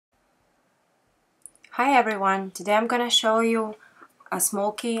Hi everyone, today I'm gonna show you a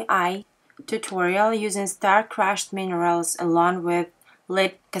smoky eye tutorial using StarCrushedMinerals along with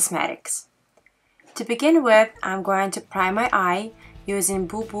Lit Cosmetics. To begin with, I'm going to prime my eye using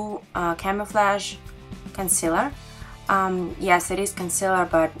Boo Boo Camouflage Concealer. Yes, it is concealer,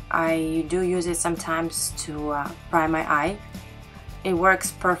 but I do use it sometimes to prime my eye. It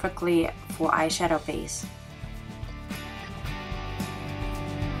works perfectly for eyeshadow base.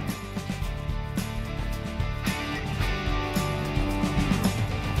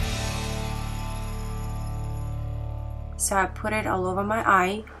 So I put it all over my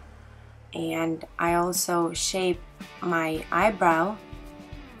eye, and I also shape my eyebrow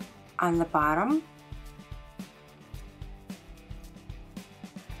on the bottom.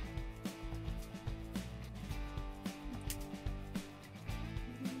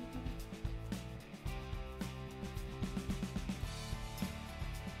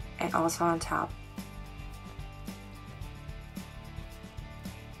 And also on top.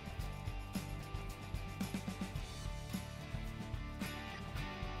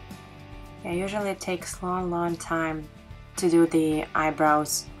 Yeah, usually it takes long time to do the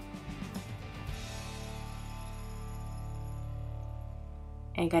eyebrows.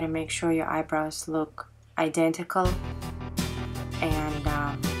 And you gotta make sure your eyebrows look identical and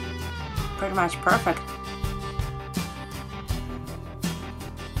pretty much perfect.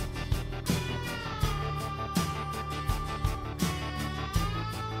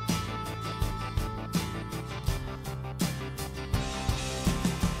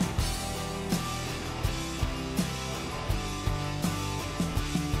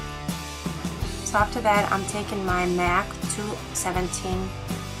 So after that, I'm taking my MAC 217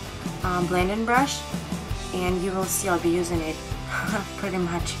 blending brush, and you will see I'll be using it pretty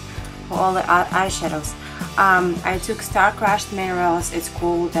much for all the eyeshadows. I took StarCrushedMinerals. It's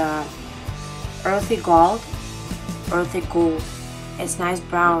called Earthy Gold. It's nice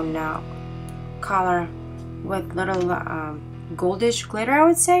brown color with little goldish glitter, I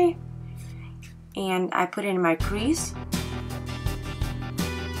would say. And I put it in my crease.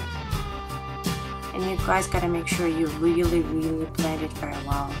 And you guys gotta make sure you really blend it very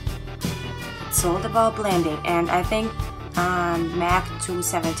well. It's all about blending, and I think MAC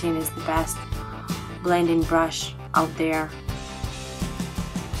 217 is the best blending brush out there.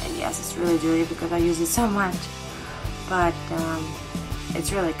 And yes, it's really dirty because I use it so much, but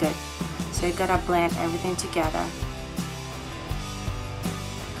it's really good. So you gotta blend everything together.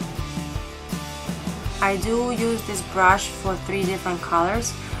 I do use this brush for 3 different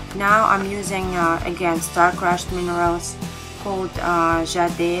colors. Now I'm using again StarCrushedMinerals called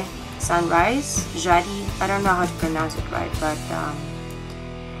Jade Sunrise. Jade, I don't know how to pronounce it right, but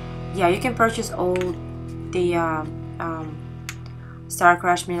yeah, you can purchase all the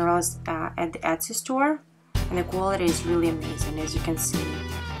StarCrushedMinerals at the Etsy store, and the quality is really amazing. As you can see,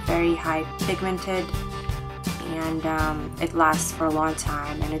 very high pigmented, and it lasts for a long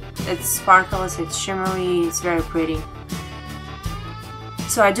time, and it sparkles, it's shimmery, it's very pretty.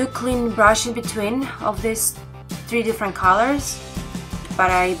 So I do clean brush in between of these 3 different colors, but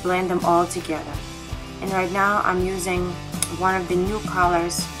I blend them all together. And right now I'm using one of the new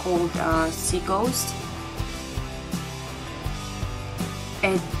colors called Sea Ghost.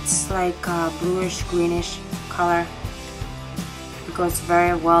 It's like a bluish greenish color. It goes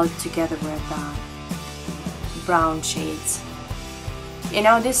very well together with brown shades. You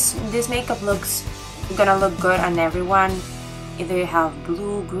know, this makeup looks gonna look good on everyone. Either you have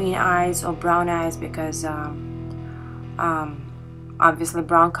blue, green eyes or brown eyes, because obviously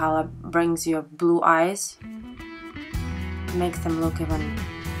brown color brings you blue eyes, makes them look even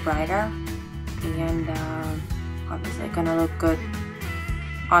brighter, and obviously gonna look good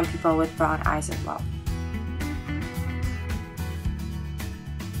on people with brown eyes as well.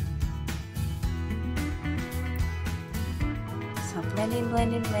 So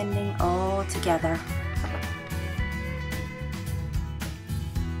blending all together.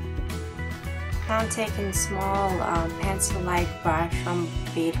 I'm taking a small pencil-like brush from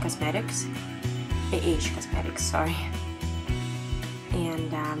BH Cosmetics, sorry,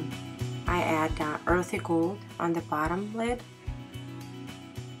 and I add Earthy Gold on the bottom lid,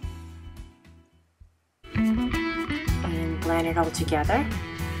 and blend it all together,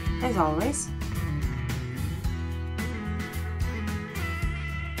 as always.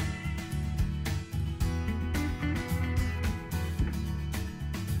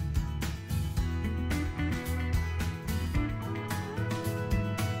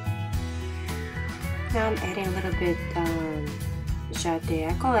 Now I'm adding a little bit Jade.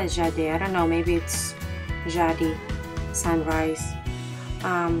 I call it Jade. I don't know, maybe it's Jade Sunrise.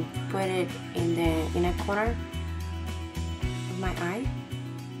 put it in the inner corner of my eye.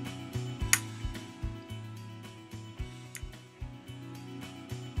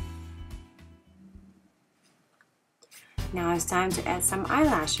 Now it's time to add some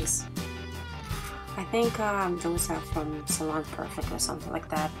eyelashes. I think those are from Salon Perfect or something like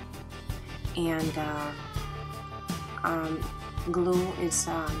that. And glue is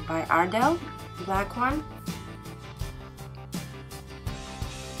by Ardell, black one.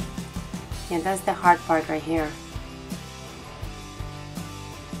 Yeah, that's the hard part right here.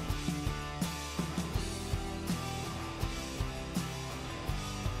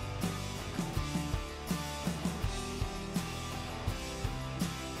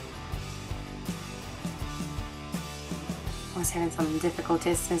 I was having some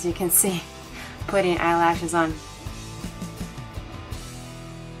difficulties, as you can see, putting eyelashes on.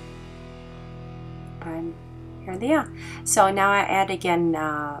 But here they are. So now I add again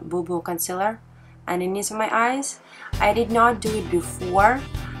Boo Boo concealer underneath my eyes. I did not do it before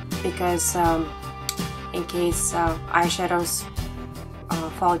because in case eyeshadows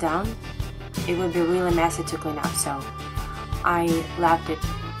fall down, it would be really messy to clean up. So I left it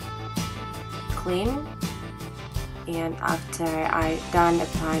clean. And after I done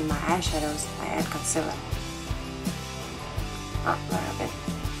applying my eyeshadows, I add concealer. A little bit.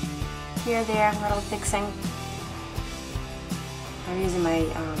 Here, there, little fixing. I'm using my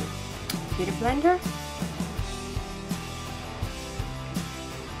beauty blender.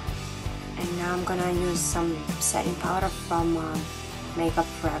 And now I'm gonna use some setting powder from Makeup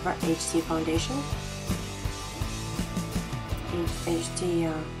Forever HD Foundation.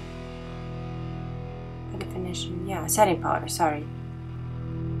 HD definition, yeah, setting powder, sorry.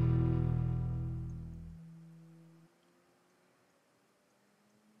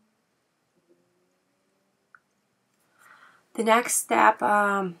 The next step,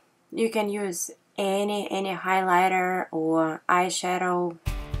 you can use any highlighter or eyeshadow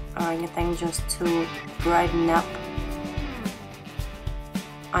or anything just to brighten up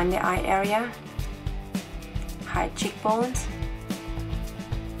on the eye area, hide cheekbones.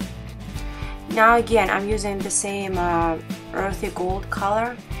 Now again, I'm using the same earthy gold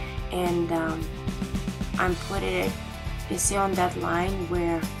color, and I'm putting it, you see on that line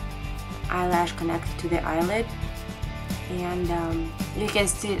where eyelash connected to the eyelid, and you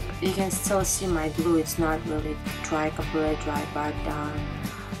can still see my blue. It's not really dry, completely dry,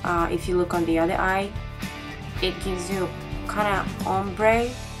 but if you look on the other eye, it gives you kind of ombre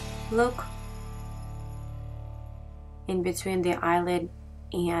look in between the eyelid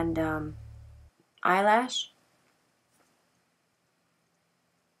and eyelash.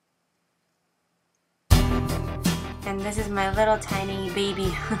 And this is my little tiny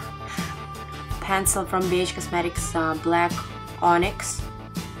baby pencil from BH Cosmetics, Black Onyx.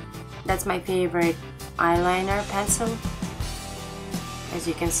 That's my favorite eyeliner pencil, as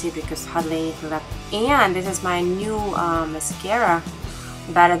you can see, because hardly anything left. And this is my new mascara,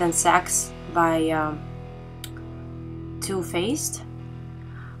 Better Than Sex by Too Faced.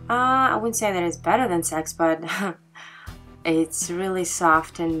 I wouldn't say that it's better than Sex, but it's really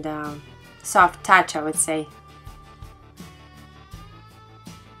soft and soft touch, I would say.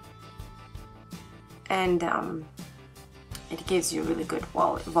 And it gives you really good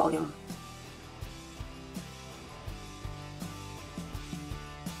volume.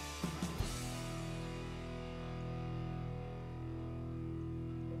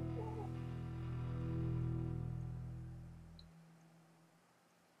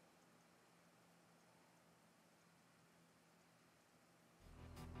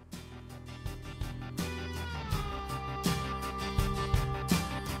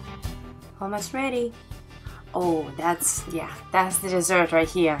 Almost ready. Oh, that's the dessert right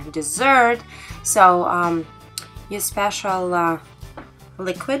here. Dessert. So use special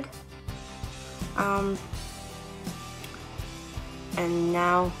liquid. And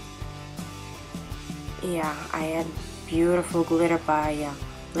now, yeah, I add beautiful glitter by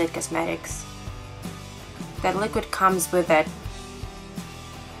Lit Cosmetics. That liquid comes with it.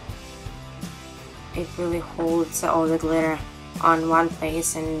 It really holds all the glitter on one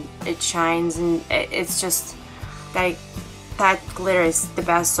place, and it shines, and it's just like that glitter is the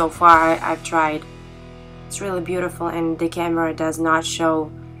best so far I've tried. It's really beautiful, and the camera does not show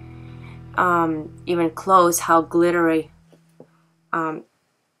even close how glittery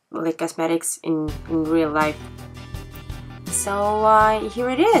Lit Cosmetics in real life. So here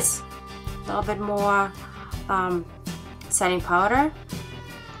it is, a little bit more setting powder,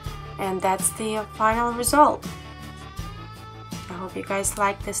 and that's the final result. I hope you guys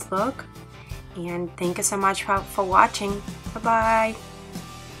like this look, and thank you so much for watching. Bye bye.